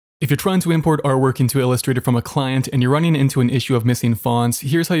If you're trying to import artwork into Illustrator from a client and you're running into an issue of missing fonts,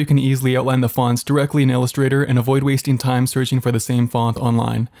 here's how you can easily outline the fonts directly in Illustrator and avoid wasting time searching for the same font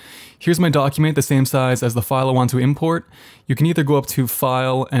online. Here's my document, the same size as the file I want to import. You can either go up to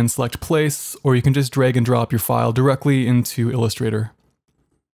File and select Place, or you can just drag and drop your file directly into Illustrator.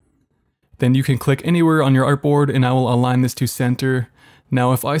 Then you can click anywhere on your artboard and I will align this to center.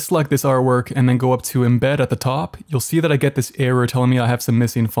 Now if I select this artwork and then go up to Embed at the top, you'll see that I get this error telling me I have some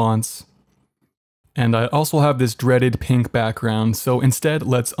missing fonts. And I also have this dreaded pink background, so instead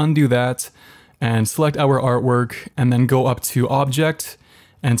let's undo that and select our artwork and then go up to Object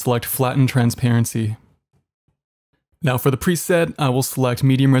and select Flatten Transparency. Now for the preset, I will select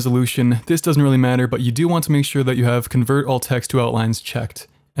medium resolution. This doesn't really matter, but you do want to make sure that you have Convert All Text to Outlines checked,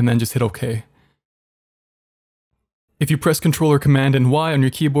 and then just hit OK. If you press Ctrl or Command and Y on your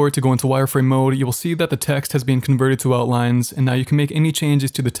keyboard to go into wireframe mode, you will see that the text has been converted to outlines, and now you can make any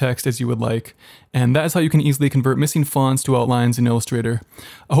changes to the text as you would like. And that is how you can easily convert missing fonts to outlines in Illustrator.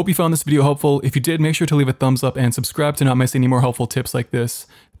 I hope you found this video helpful. If you did, make sure to leave a thumbs up and subscribe to not miss any more helpful tips like this.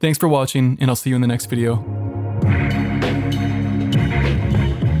 Thanks for watching, and I'll see you in the next video.